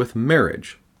associated with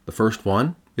marriage. The first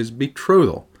one is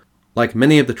betrothal. Like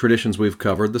many of the traditions we've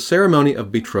covered, the ceremony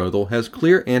of betrothal has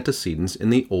clear antecedents in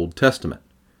the Old Testament.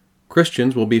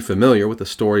 Christians will be familiar with the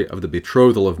story of the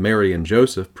betrothal of Mary and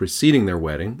Joseph preceding their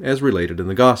wedding, as related in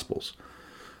the Gospels.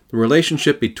 The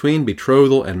relationship between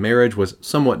betrothal and marriage was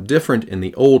somewhat different in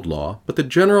the Old Law, but the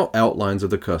general outlines of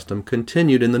the custom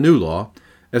continued in the New Law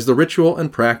as the ritual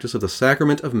and practice of the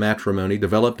sacrament of matrimony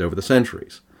developed over the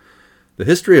centuries. The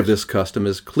history of this custom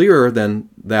is clearer than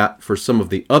that for some of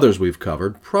the others we've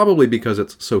covered, probably because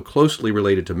it's so closely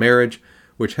related to marriage,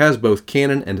 which has both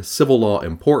canon and civil law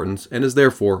importance and is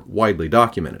therefore widely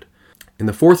documented. In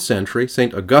the 4th century,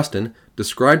 St. Augustine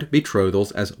described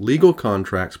betrothals as legal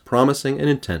contracts promising an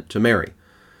intent to marry.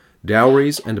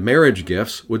 Dowries and marriage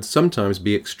gifts would sometimes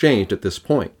be exchanged at this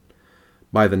point.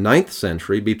 By the 9th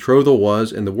century, betrothal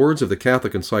was, in the words of the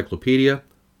Catholic Encyclopedia,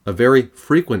 a very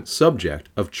frequent subject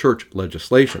of church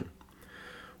legislation.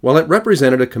 While it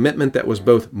represented a commitment that was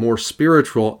both more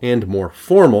spiritual and more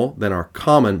formal than our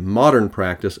common modern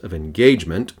practice of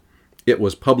engagement, it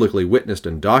was publicly witnessed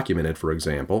and documented, for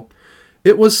example,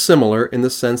 it was similar in the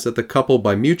sense that the couple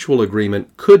by mutual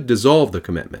agreement could dissolve the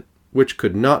commitment, which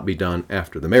could not be done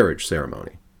after the marriage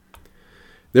ceremony.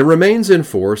 There remains in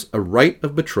force a rite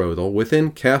of betrothal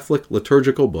within Catholic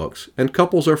liturgical books, and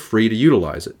couples are free to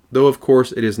utilize it, though of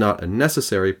course it is not a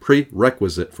necessary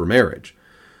prerequisite for marriage.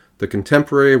 The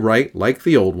contemporary rite, like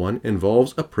the old one,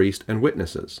 involves a priest and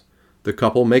witnesses. The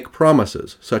couple make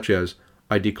promises, such as,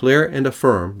 "I declare and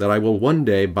affirm that I will one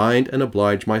day bind and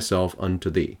oblige myself unto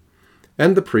thee,"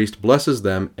 and the priest blesses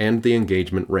them and the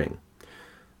engagement ring.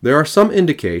 There are some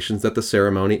indications that the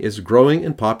ceremony is growing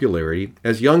in popularity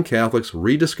as young Catholics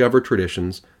rediscover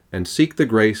traditions and seek the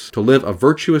grace to live a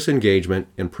virtuous engagement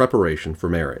in preparation for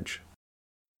marriage.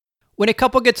 When a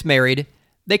couple gets married,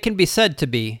 they can be said to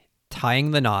be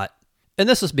tying the knot, and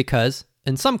this is because,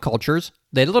 in some cultures,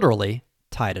 they literally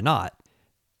tied a knot.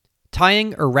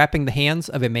 Tying or wrapping the hands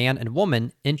of a man and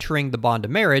woman entering the bond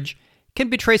of marriage can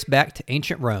be traced back to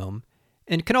ancient Rome,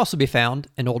 and can also be found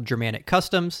in old Germanic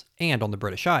customs and on the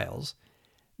British Isles.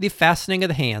 The fastening of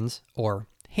the hands, or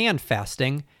hand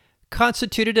fasting,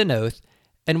 constituted an oath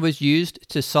and was used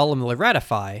to solemnly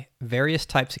ratify various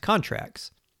types of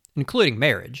contracts, including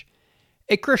marriage.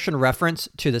 A Christian reference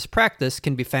to this practice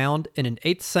can be found in an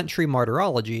 8th century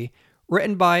martyrology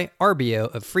written by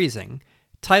Arbio of Freising,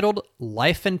 titled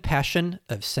Life and Passion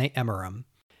of St. Emmeram,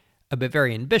 a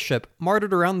Bavarian bishop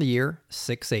martyred around the year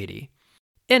 680.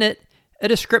 In it, a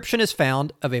description is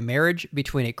found of a marriage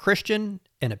between a Christian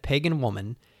and a pagan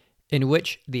woman, in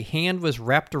which the hand was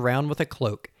wrapped around with a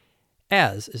cloak,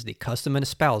 as is the custom in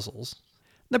espousals.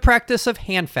 The practice of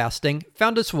hand fasting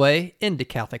found its way into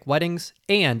Catholic weddings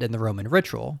and in the Roman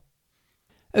ritual.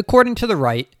 According to the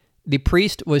rite, the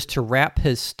priest was to wrap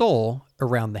his stole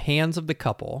around the hands of the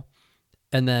couple,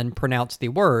 and then pronounce the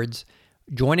words,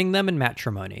 joining them in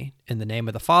matrimony, in the name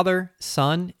of the Father,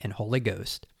 Son, and Holy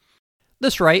Ghost.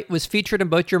 This rite was featured in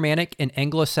both Germanic and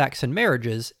Anglo-Saxon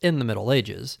marriages in the Middle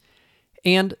Ages,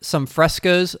 and some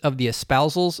frescoes of the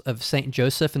espousals of St.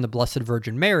 Joseph and the Blessed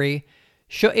Virgin Mary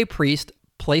show a priest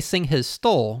placing his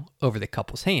stole over the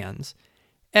couple's hands,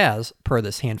 as per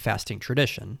this hand-fasting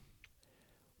tradition.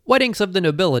 Weddings of the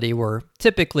nobility were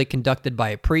typically conducted by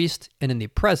a priest and in the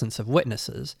presence of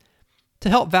witnesses, to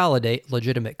help validate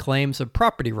legitimate claims of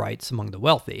property rights among the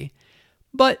wealthy,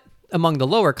 but among the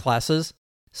lower classes,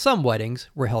 some weddings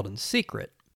were held in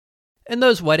secret. In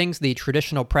those weddings, the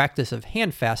traditional practice of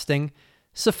hand fasting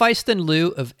sufficed in lieu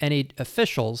of any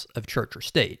officials of church or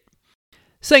state.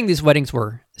 Saying these weddings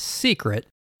were secret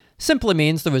simply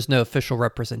means there was no official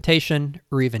representation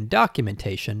or even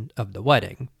documentation of the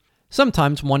wedding.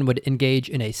 Sometimes one would engage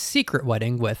in a secret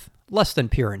wedding with less than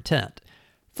pure intent.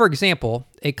 For example,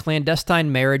 a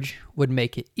clandestine marriage would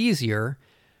make it easier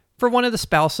for one of the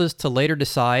spouses to later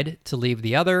decide to leave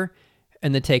the other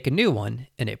and then take a new one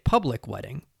in a public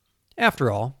wedding.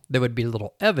 After all, there would be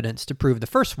little evidence to prove the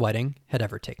first wedding had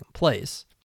ever taken place.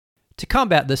 To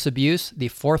combat this abuse, the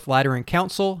Fourth Lateran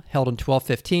Council, held in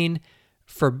 1215,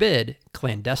 forbid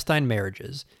clandestine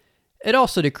marriages. It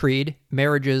also decreed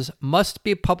marriages must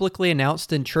be publicly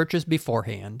announced in churches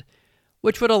beforehand,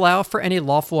 which would allow for any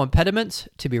lawful impediments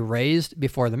to be raised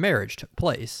before the marriage took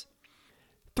place.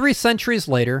 3 centuries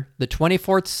later, the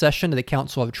 24th session of the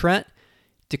Council of Trent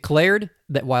declared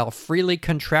that while freely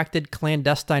contracted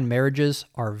clandestine marriages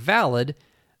are valid,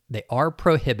 they are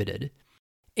prohibited,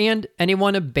 and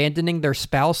anyone abandoning their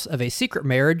spouse of a secret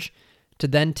marriage to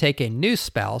then take a new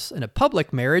spouse in a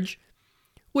public marriage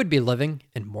would be living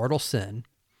in mortal sin.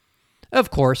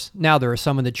 Of course, now there are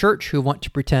some in the church who want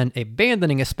to pretend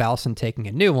abandoning a spouse and taking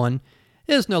a new one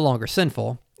is no longer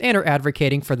sinful, and are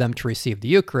advocating for them to receive the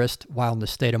Eucharist while in the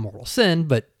state of mortal sin,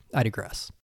 but I digress.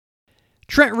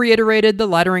 Trent reiterated the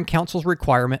Lateran Council's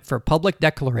requirement for public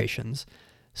declarations,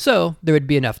 so there would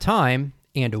be enough time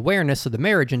and awareness of the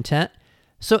marriage intent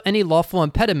so any lawful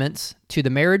impediments to the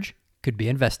marriage could be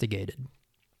investigated.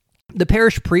 The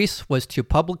parish priest was to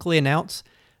publicly announce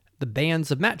the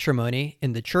banns of matrimony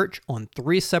in the church on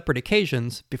 3 separate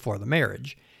occasions before the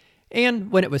marriage,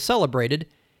 and when it was celebrated,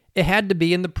 it had to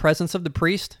be in the presence of the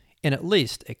priest and at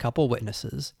least a couple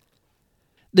witnesses.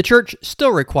 The church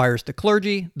still requires the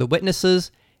clergy, the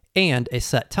witnesses, and a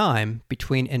set time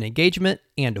between an engagement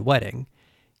and a wedding,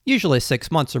 usually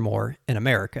 6 months or more in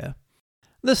America.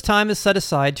 This time is set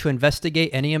aside to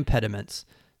investigate any impediments,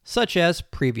 such as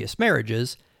previous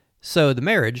marriages, so the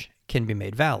marriage can be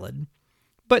made valid.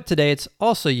 But today it's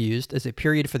also used as a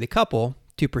period for the couple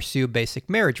to pursue basic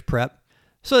marriage prep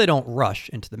so they don't rush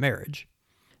into the marriage.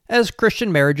 As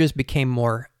Christian marriages became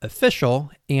more official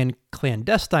and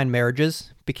clandestine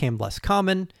marriages became less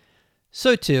common,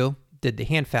 so too did the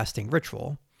hand-fasting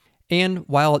ritual. And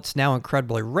while it's now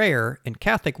incredibly rare in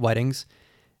Catholic weddings,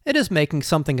 it is making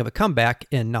something of a comeback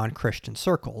in non-Christian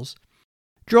circles.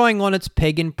 Drawing on its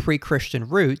pagan pre-Christian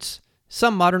roots,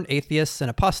 some modern atheists and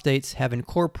apostates have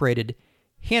incorporated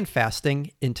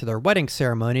hand-fasting into their wedding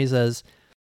ceremonies as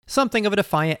something of a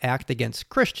defiant act against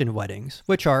Christian weddings,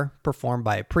 which are performed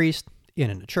by a priest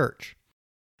and in a church.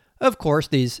 Of course,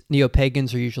 these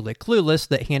neo-pagans are usually clueless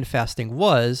that hand-fasting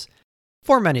was,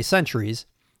 for many centuries,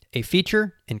 a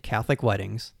feature in Catholic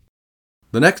weddings.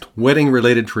 The next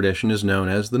wedding-related tradition is known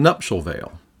as the nuptial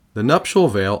veil. The nuptial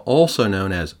veil, also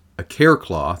known as a care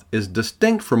cloth, is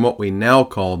distinct from what we now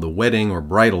call the wedding or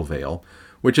bridal veil,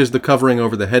 which is the covering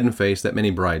over the head and face that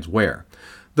many brides wear,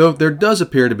 though there does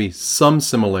appear to be some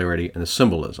similarity in the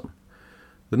symbolism.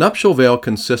 The nuptial veil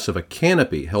consists of a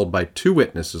canopy held by 2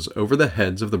 witnesses over the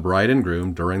heads of the bride and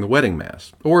groom during the wedding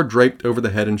mass, or draped over the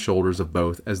head and shoulders of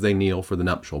both as they kneel for the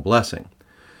nuptial blessing.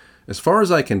 As far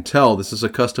as I can tell, this is a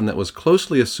custom that was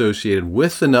closely associated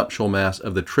with the nuptial mass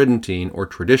of the Tridentine or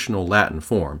traditional Latin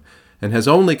form, and has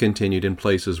only continued in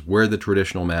places where the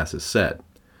traditional mass is said.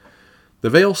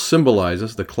 The veil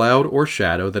symbolizes the cloud or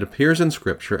shadow that appears in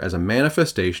Scripture as a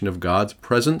manifestation of God's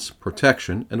presence,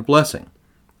 protection, and blessing.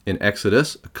 In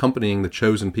Exodus, accompanying the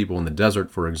chosen people in the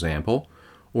desert, for example,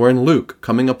 or in Luke,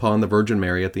 coming upon the Virgin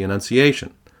Mary at the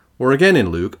Annunciation, or again in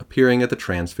Luke, appearing at the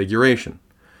Transfiguration.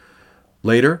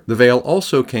 Later, the veil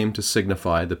also came to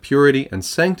signify the purity and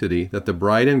sanctity that the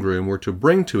bride and groom were to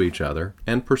bring to each other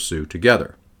and pursue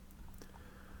together.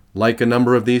 Like a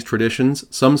number of these traditions,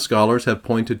 some scholars have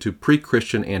pointed to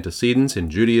pre-Christian antecedents in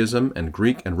Judaism and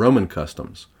Greek and Roman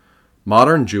customs.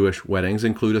 Modern Jewish weddings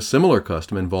include a similar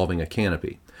custom involving a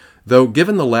canopy, though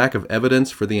given the lack of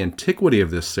evidence for the antiquity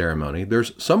of this ceremony,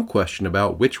 there's some question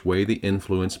about which way the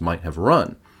influence might have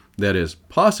run. That is,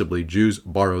 possibly Jews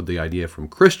borrowed the idea from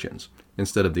Christians,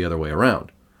 instead of the other way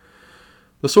around.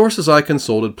 The sources I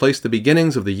consulted placed the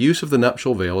beginnings of the use of the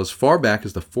nuptial veil as far back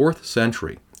as the 4th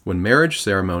century, when marriage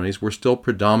ceremonies were still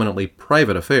predominantly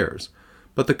private affairs,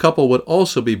 but the couple would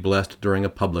also be blessed during a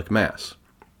public mass.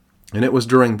 And it was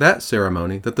during that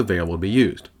ceremony that the veil would be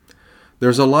used.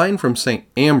 There's a line from St.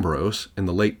 Ambrose in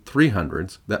the late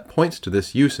 300s that points to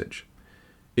this usage.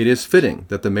 It is fitting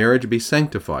that the marriage be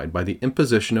sanctified by the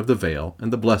imposition of the veil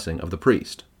and the blessing of the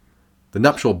priest. The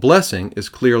nuptial blessing is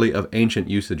clearly of ancient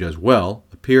usage as well,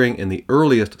 appearing in the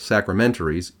earliest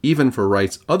sacramentaries, even for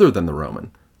rites other than the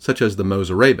Roman, such as the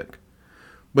Mozarabic.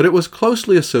 But it was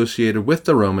closely associated with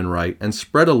the Roman rite and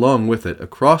spread along with it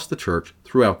across the Church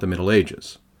throughout the Middle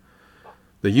Ages.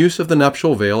 The use of the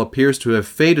nuptial veil appears to have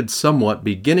faded somewhat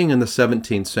beginning in the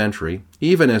 17th century,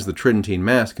 even as the Tridentine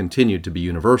Mass continued to be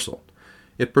universal.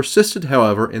 It persisted,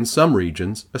 however, in some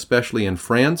regions, especially in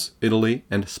France, Italy,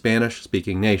 and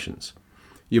Spanish-speaking nations.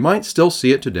 You might still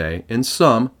see it today in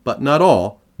some, but not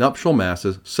all, nuptial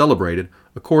masses celebrated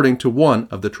according to one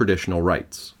of the traditional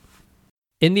rites.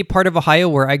 In the part of Ohio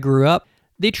where I grew up,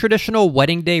 the traditional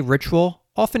wedding day ritual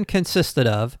often consisted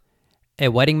of a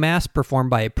wedding mass performed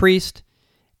by a priest,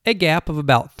 a gap of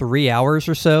about 3 hours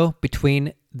or so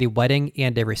between the wedding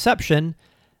and a reception,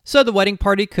 so the wedding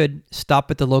party could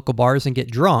stop at the local bars and get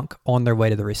drunk on their way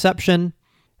to the reception,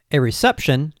 a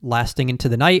reception lasting into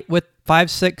the night with 500,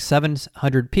 600,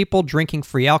 700 people drinking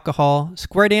free alcohol,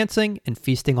 square dancing, and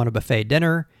feasting on a buffet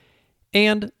dinner,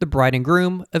 and the bride and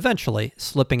groom eventually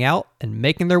slipping out and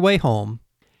making their way home.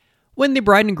 When the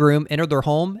bride and groom entered their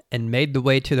home and made the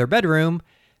way to their bedroom,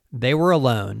 they were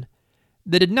alone.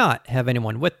 They did not have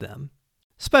anyone with them,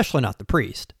 especially not the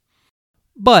priest.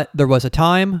 But there was a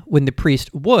time when the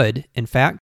priest would, in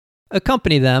fact,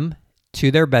 accompany them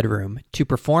to their bedroom to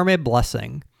perform a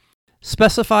blessing,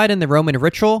 specified in the Roman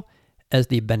ritual as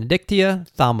the Benedictia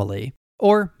Famili,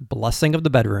 or blessing of the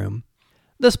bedroom.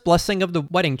 This blessing of the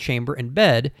wedding chamber and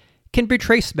bed can be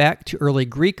traced back to early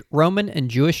Greek, Roman, and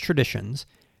Jewish traditions,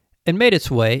 and made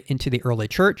its way into the early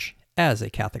church as a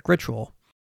Catholic ritual.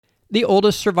 The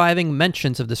oldest surviving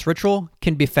mentions of this ritual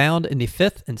can be found in the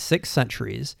 5th and 6th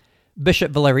centuries.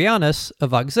 Bishop Valerianus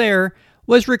of Auxerre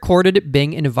was recorded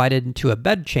being invited into a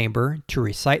bedchamber to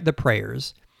recite the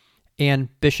prayers, and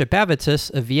Bishop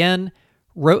Avitus of Vienne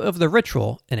wrote of the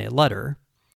ritual in a letter.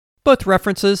 Both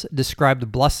references describe the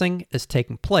blessing as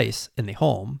taking place in the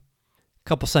home. A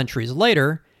couple centuries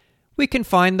later, we can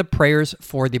find the prayers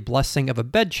for the blessing of a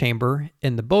bedchamber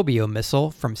in the Bobbio Missal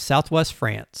from southwest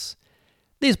France.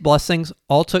 These blessings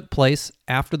all took place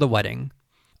after the wedding,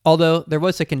 although there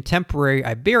was a contemporary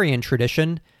Iberian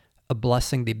tradition of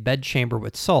blessing the bedchamber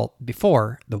with salt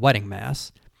before the wedding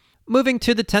mass. Moving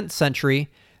to the 10th century,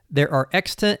 there are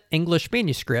extant English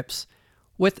manuscripts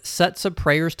with sets of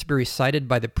prayers to be recited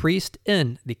by the priest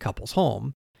in the couple's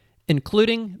home,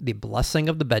 including the blessing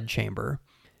of the bedchamber.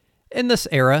 In this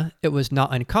era, it was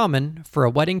not uncommon for a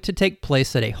wedding to take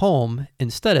place at a home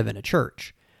instead of in a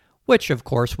church, which of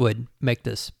course would make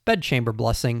this bedchamber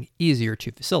blessing easier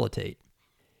to facilitate.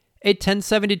 A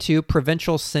 1072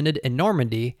 provincial synod in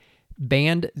Normandy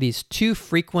banned these too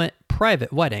frequent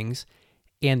private weddings,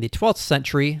 and the 12th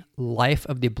century Life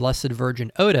of the Blessed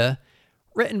Virgin Oda,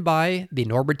 written by the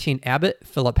Norbertine abbot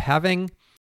Philip Having,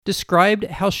 described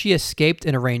how she escaped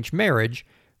an arranged marriage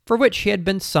for which he had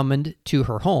been summoned to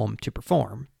her home to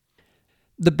perform.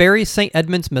 The Bury St.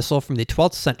 Edmund's Missal from the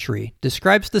 12th century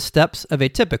describes the steps of a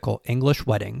typical English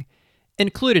wedding.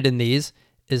 Included in these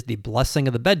is the blessing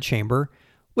of the bedchamber,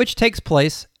 which takes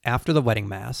place after the wedding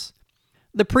mass.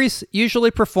 The priests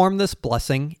usually performed this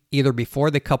blessing either before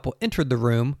the couple entered the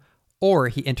room or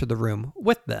he entered the room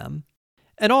with them,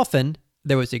 and often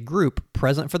there was a group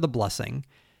present for the blessing,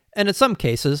 and in some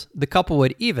cases the couple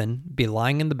would even be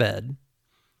lying in the bed.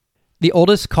 The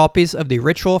oldest copies of the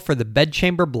ritual for the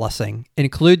bedchamber blessing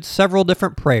include several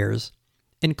different prayers,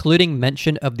 including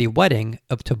mention of the wedding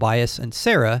of Tobias and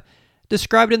Sarah,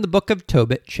 described in the book of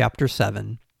Tobit, chapter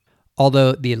 7,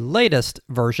 although the latest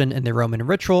version in the Roman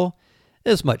ritual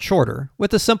is much shorter,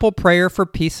 with a simple prayer for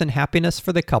peace and happiness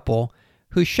for the couple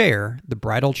who share the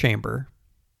bridal chamber.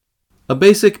 A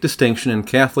basic distinction in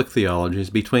Catholic theology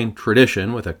is between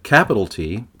tradition with a capital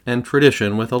T and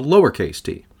tradition with a lowercase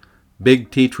t.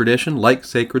 Big T tradition, like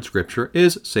sacred scripture,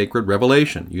 is sacred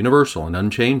revelation, universal and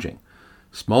unchanging.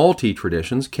 Small t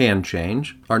traditions can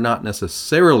change, are not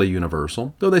necessarily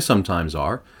universal, though they sometimes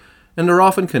are, and are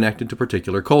often connected to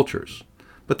particular cultures.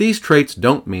 But these traits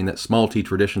don't mean that small t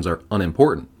traditions are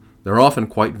unimportant. They're often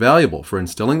quite valuable for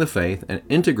instilling the faith and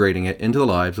integrating it into the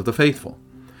lives of the faithful.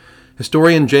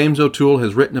 Historian James O'Toole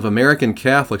has written of American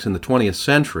Catholics in the 20th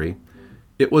century,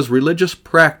 "It was religious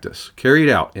practice carried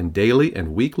out in daily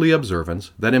and weekly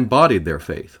observance that embodied their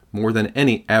faith, more than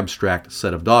any abstract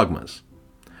set of dogmas."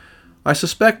 I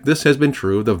suspect this has been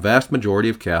true of the vast majority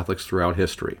of Catholics throughout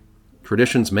history.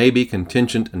 Traditions may be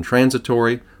contingent and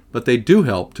transitory, but they do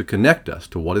help to connect us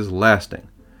to what is lasting.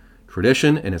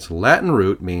 Tradition in its Latin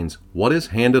root means what is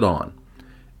handed on.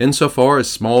 Insofar as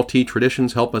small t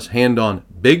traditions help us hand on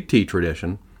big T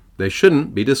tradition, they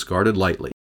shouldn't be discarded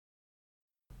lightly.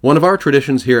 One of our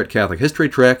traditions here at Catholic History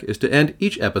Trek is to end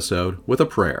each episode with a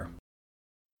prayer.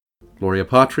 Gloria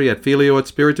Patri et Filio et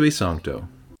Spiritui Sancto.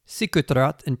 Sic ut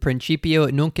erat in principio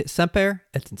et nunc et semper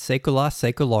et in saecula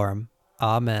saeculorum.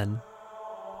 Amen.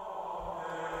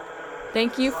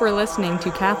 Thank you for listening to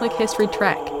Catholic History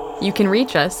Trek. You can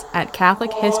reach us at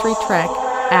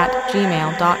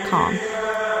catholichistorytrek@gmail.com.